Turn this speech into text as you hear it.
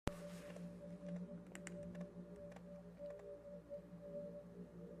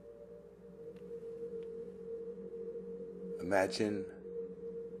Imagine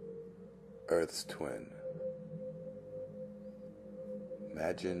Earth's twin.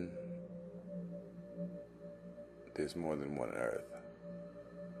 Imagine there's more than one Earth.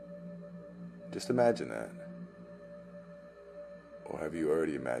 Just imagine that. Or have you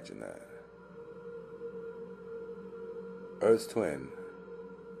already imagined that? Earth's twin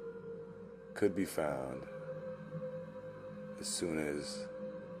could be found as soon as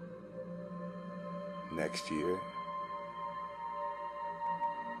next year.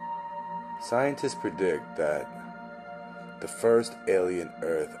 Scientists predict that the first alien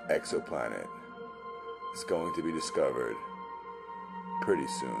Earth exoplanet is going to be discovered pretty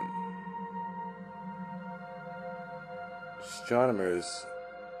soon. Astronomers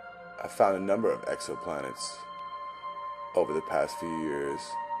have found a number of exoplanets over the past few years.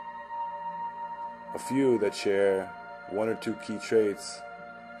 A few that share one or two key traits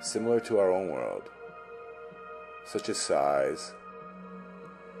similar to our own world, such as size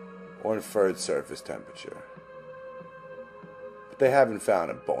or inferred surface temperature. But they haven't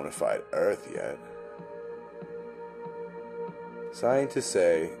found a bona fide Earth yet. Scientists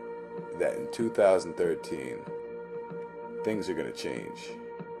say that in 2013, things are going to change.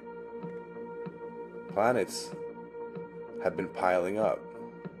 Planets have been piling up.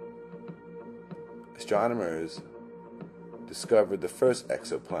 Astronomers discovered the first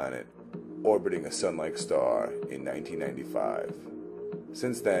exoplanet orbiting a sun-like star in 1995.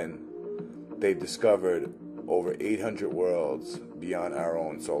 Since then, they've discovered over 800 worlds beyond our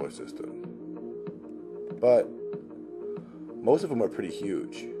own solar system. But most of them are pretty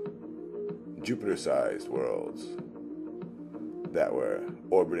huge, Jupiter-sized worlds that were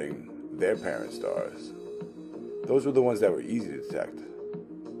orbiting their parent stars. Those were the ones that were easy to detect.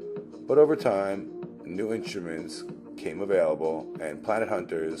 But over time, new instruments came available and planet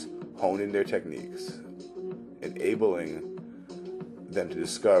hunters honed in their techniques, enabling them to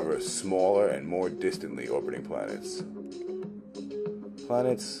discover smaller and more distantly orbiting planets.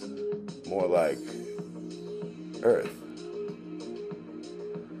 Planets more like Earth.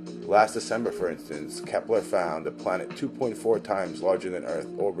 Last December, for instance, Kepler found a planet 2.4 times larger than Earth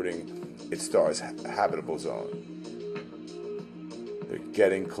orbiting its star's habitable zone. They're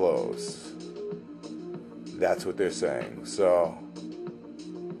getting close. That's what they're saying. So,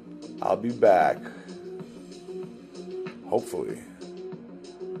 I'll be back, hopefully,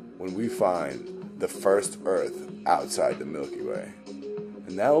 when we find the first Earth outside the Milky Way.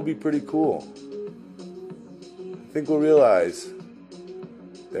 And that will be pretty cool. I think we'll realize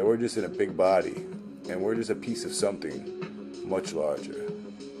that we're just in a big body, and we're just a piece of something much larger.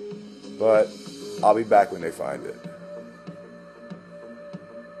 But I'll be back when they find it.